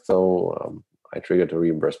reimbursed, so I triggered a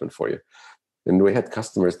reimbursement for you. And we had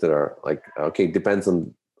customers that are like, okay, depends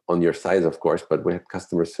on your size, of course, but we had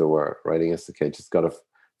customers who were writing us, okay, just got a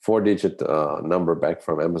 4-digit number back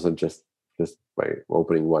from Amazon just by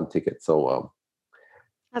opening one ticket. So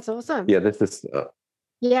that's awesome. Yeah, this is.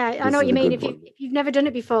 I know what you mean. If you've never done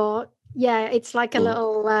it before, it's like a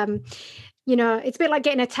little, it's a bit like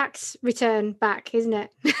getting a tax return back, isn't it?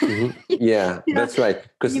 Mm-hmm. Yeah, that's right.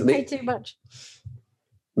 Because you pay too much.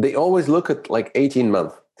 They always look at like 18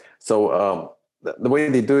 months. So the way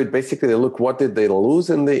they do it, basically, they look what did they lose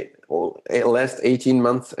in the last 18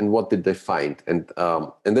 months and what did they find, and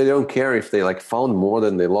they don't care if they like found more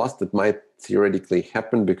than they lost. It might theoretically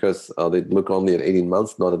happen because they look only at 18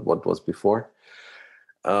 months, not at what was before.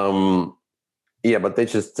 But they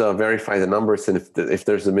just verify the numbers, and if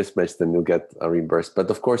there's a mismatch, then you'll get reimbursed. But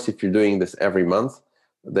of course, if you're doing this every month,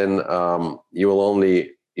 then you will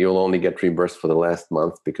only get reimbursed for the last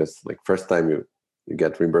month, because like first time you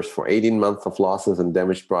get reimbursed for 18 months of losses and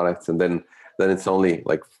damaged products, and then it's only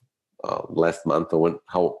like last month, or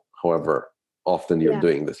however often you're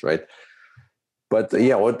doing this, right? But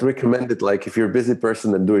I would recommend it, like if you're a busy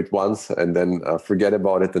person, then do it once and then forget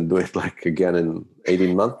about it and do it like again in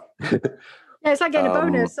 18 months. Yeah, it's like getting a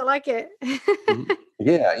bonus. I like it.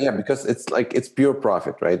 Because it's pure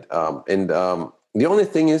profit, right? The only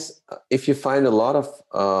thing is, if you find a lot of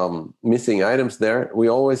missing items there, we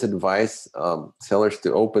always advise sellers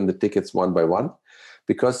to open the tickets one by one,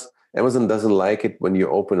 because Amazon doesn't like it when you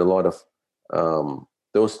open a lot of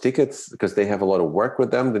those tickets, because they have a lot of work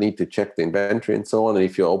with them. They need to check the inventory and so on. And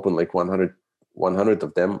if you open like 100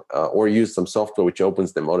 of them, or use some software which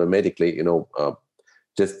opens them automatically,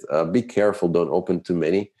 just be careful. Don't open too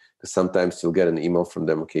many, because sometimes you'll get an email from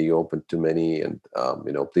them, okay, you opened too many, and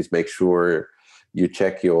please make sure you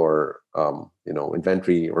check your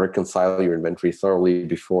inventory, reconcile your inventory thoroughly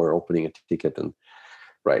before opening a ticket. And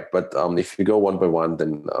right, but if you go one by one,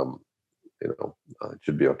 then it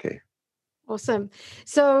should be okay. Awesome.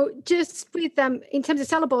 So just with in terms of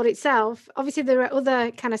Sellerboard itself, obviously there are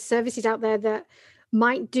other kind of services out there that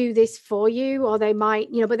might do this for you, or they might,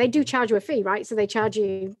 but they do charge you a fee, right? So they charge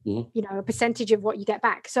you, a percentage of what you get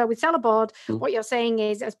back. So with Sellerboard, what you're saying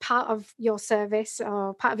is, as part of your service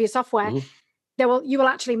or part of your software, you will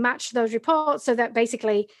actually match those reports, so that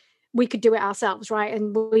basically we could do it ourselves, right?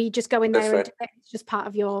 And we just go in there and do it. It's just part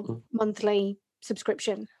of your monthly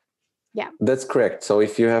subscription. Yeah, that's correct. So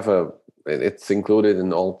if you have it's included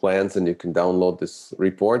in all plans, and you can download this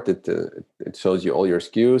report. It shows you all your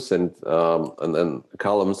SKUs and then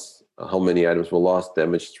columns how many items were lost,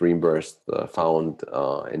 damaged, reimbursed, found,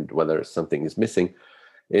 and whether something is missing.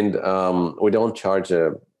 And we don't charge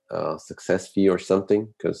a success fee or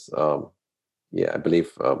something because, I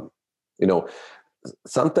believe,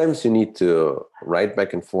 sometimes you need to write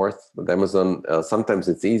back and forth with Amazon. Sometimes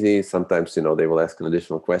it's easy. Sometimes, they will ask an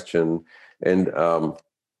additional question. And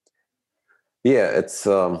it's,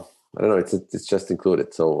 I don't know, it's just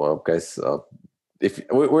included. So guys, if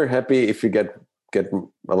we're happy if you get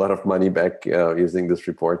a lot of money back using this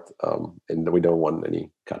report, and we don't want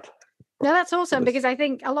any cut. No, that's awesome, because I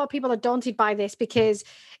think a lot of people are daunted by this because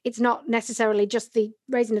it's not necessarily just the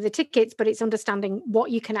raising of the tickets, but it's understanding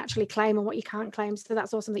what you can actually claim and what you can't claim. So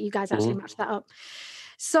that's awesome that you guys actually match that up.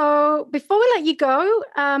 So before we let you go,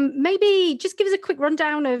 maybe just give us a quick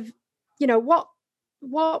rundown of,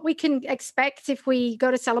 what we can expect if we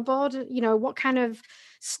go to Sellerboard. What kind of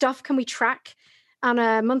stuff can we track on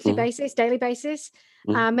a monthly basis, daily basis?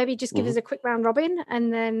 Maybe just give us a quick round robin,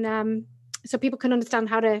 and then so people can understand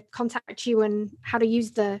how to contact you and how to use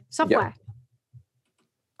the software. Yeah.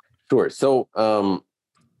 Sure. So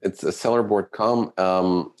it's a Sellerboard.com.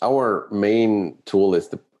 Our main tool is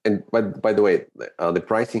and by the way, the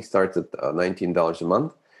pricing starts at $19 a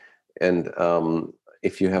month, and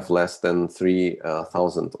if you have less than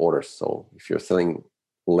 3,000 orders, so if you're selling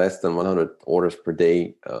less than 100 orders per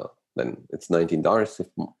day, then it's $19.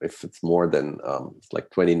 If it's more, then it's like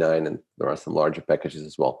 $29, and there are some larger packages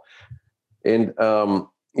as well. And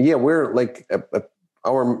we're like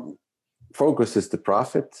our focus is the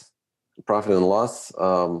profit and loss,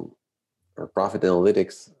 or profit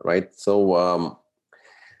analytics, right? So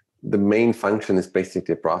the main function is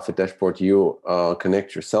basically a profit dashboard. You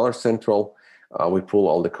connect your Seller Central. We pull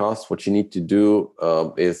all the costs. What you need to do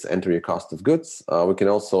is enter your cost of goods. We can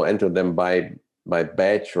also enter them by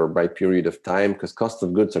batch or by period of time, because cost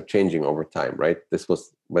of goods are changing over time, right? This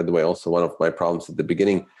was, by the way, also one of my problems at the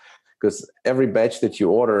beginning, because every batch that you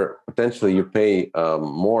order, potentially you pay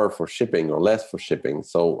more for shipping or less for shipping.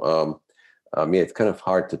 So it's kind of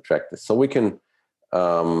hard to track this. So we can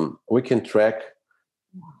track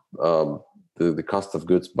the cost of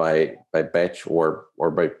goods by batch or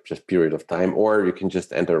by just period of time, or you can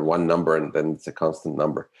just enter one number and then it's a constant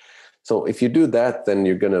number. So if you do that, then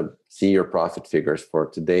you're going to see your profit figures for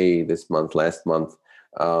today, this month, last month.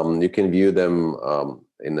 You can view them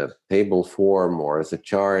in a table form, or as a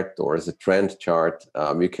chart, or as a trend chart.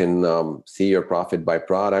 You can see your profit by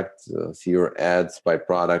product, see your ads by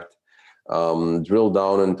product, drill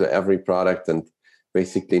down into every product and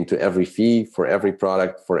basically into every fee for every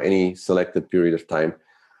product for any selected period of time.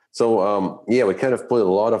 So we kind of put a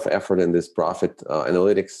lot of effort in this profit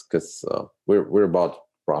analytics, because we're about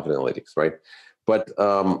profit analytics, right? But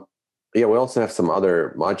we also have some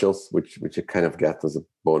other modules which you kind of get as a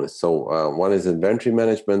bonus. So one is inventory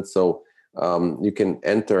management. So you can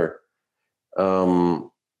enter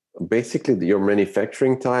basically your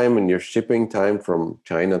manufacturing time and your shipping time from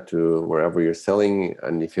China to wherever you're selling.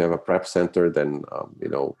 And if you have a prep center, then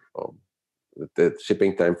the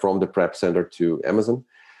shipping time from the prep center to Amazon.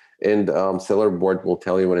 And Sellerboard will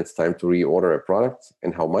tell you when it's time to reorder a product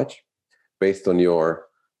and how much, based on your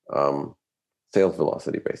sales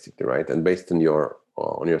velocity, basically, right? And based on your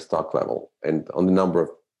stock level and on the number of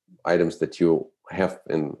items that you have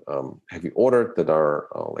have you ordered that are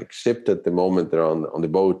like shipped at the moment they're on the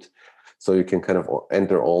boat. So you can kind of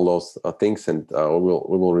enter all those things, and we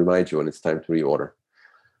will remind you when it's time to reorder.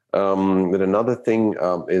 Then another thing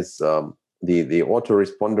is the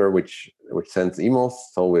autoresponder, which sends emails,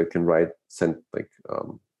 so we can send like a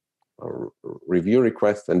review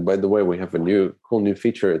request. And by the way, we have a cool new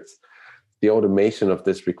feature. It's the automation of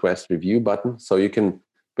this request review button. So you can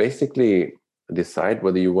basically decide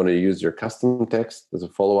whether you want to use your custom text as a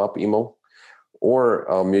follow-up email, or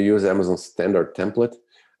you use Amazon's standard template.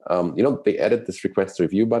 They added this request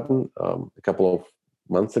review button a couple of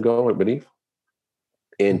months ago, I believe.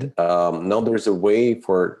 And now there's a way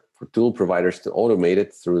for tool providers to automate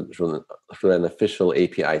it through an official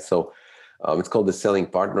API. So it's called the Selling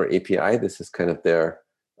Partner API. This is kind of their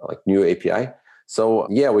new API. So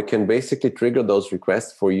we can basically trigger those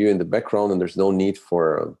requests for you in the background, and there's no need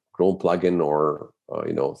for a Chrome plugin or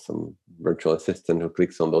some virtual assistant who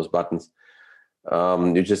clicks on those buttons.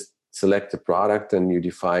 You just select a product and you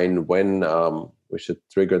define when we should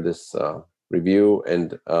trigger this review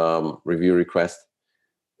and review request.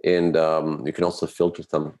 And you can also filter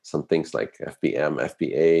some things like FBM,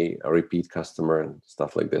 FBA, a repeat customer, and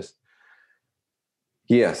stuff like this.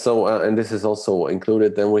 Yeah, so and this is also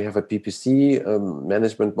included. Then we have a PPC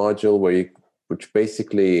management module which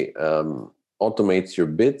basically automates your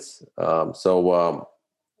bids. So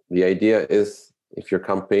the idea is if your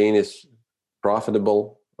campaign is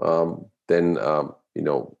profitable, then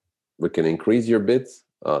we can increase your bids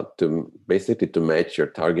to match your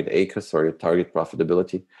target ACoS or your target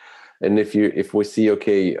profitability. And if we see a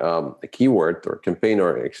keyword or campaign,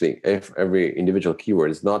 or actually if every individual keyword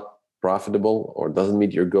is not profitable or doesn't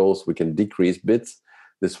meet your goals, we can decrease bids.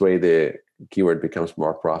 This way the keyword becomes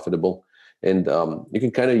more profitable, and you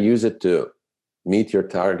can kind of use it to meet your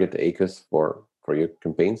target ACoS for your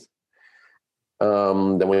campaigns.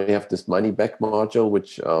 Then we have this money back module,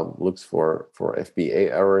 which looks for FBA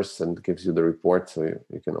errors and gives you the report, so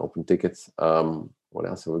you can open tickets. What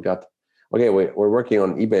else have we got? Okay, we're working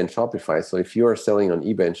on eBay and Shopify. So if you are selling on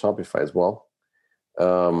eBay and Shopify as well,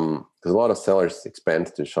 because a lot of sellers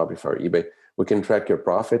expand to Shopify or eBay, we can track your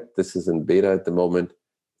profit. This is in beta at the moment,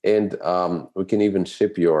 and we can even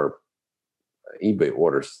ship your eBay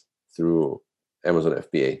orders through Amazon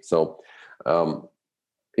FBA. So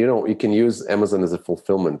you can use Amazon as a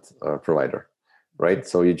fulfillment provider, right?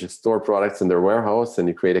 So you just store products in their warehouse, and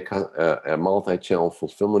you create a multi-channel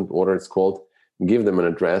fulfillment order, it's called. Give them an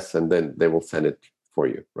address, and then they will send it for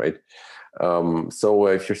you, right? So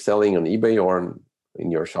if you're selling on eBay or in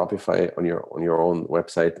your Shopify on your own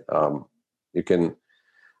website, you can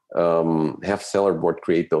have Sellerboard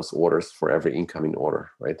create those orders for every incoming order,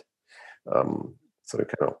 right? So you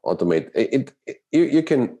kind of automate it. You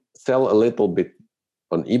can sell a little bit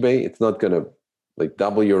on eBay. It's not going to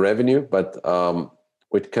double your revenue, but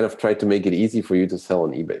we kind of try to make it easy for you to sell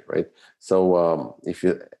on eBay, right? So if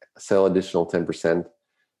you sell additional 10%,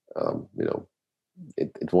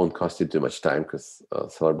 it won't cost you too much time, because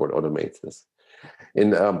Sellerboard automates this.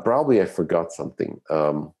 And probably I forgot something,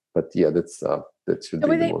 but yeah, that should be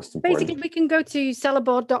the most important. Basically, we can go to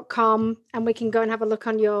sellerboard.com and we can go and have a look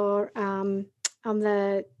on your on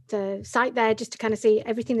the site there, just to kind of see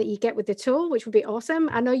everything that you get with the tool, which would be awesome.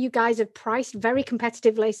 I know you guys have priced very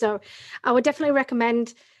competitively, so I would definitely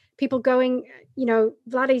recommend people going.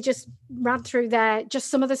 Vladi just ran through there just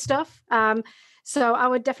some of the stuff, so I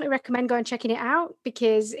would definitely recommend going and checking it out,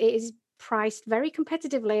 because it is priced very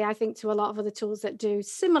competitively, I think, to a lot of other tools that do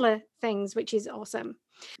similar things, which is awesome.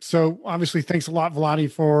 So obviously, thanks a lot,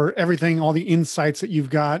 Vladi, for everything, all the insights that you've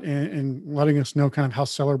got, and letting us know kind of how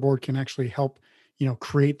Sellerboard can actually help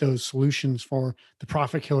create those solutions for the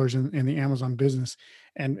profit killers in the Amazon business,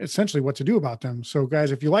 and essentially what to do about them. So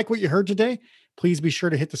guys, if you like what you heard today, please be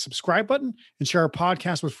sure to hit the subscribe button and share our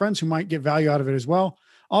podcast with friends who might get value out of it as well.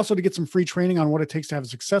 Also, to get some free training on what it takes to have a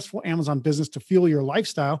successful Amazon business to fuel your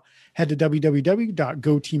lifestyle, head to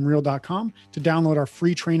www.goteamreal.com to download our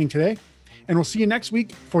free training today. And we'll see you next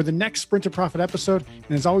week for the next Sprint to Profit episode.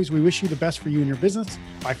 And as always, we wish you the best for you and your business.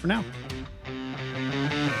 Bye for now.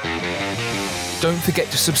 Don't forget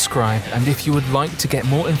to subscribe, and if you would like to get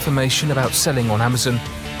more information about selling on Amazon,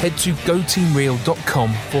 head to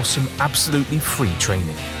goteamreal.com for some absolutely free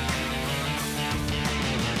training.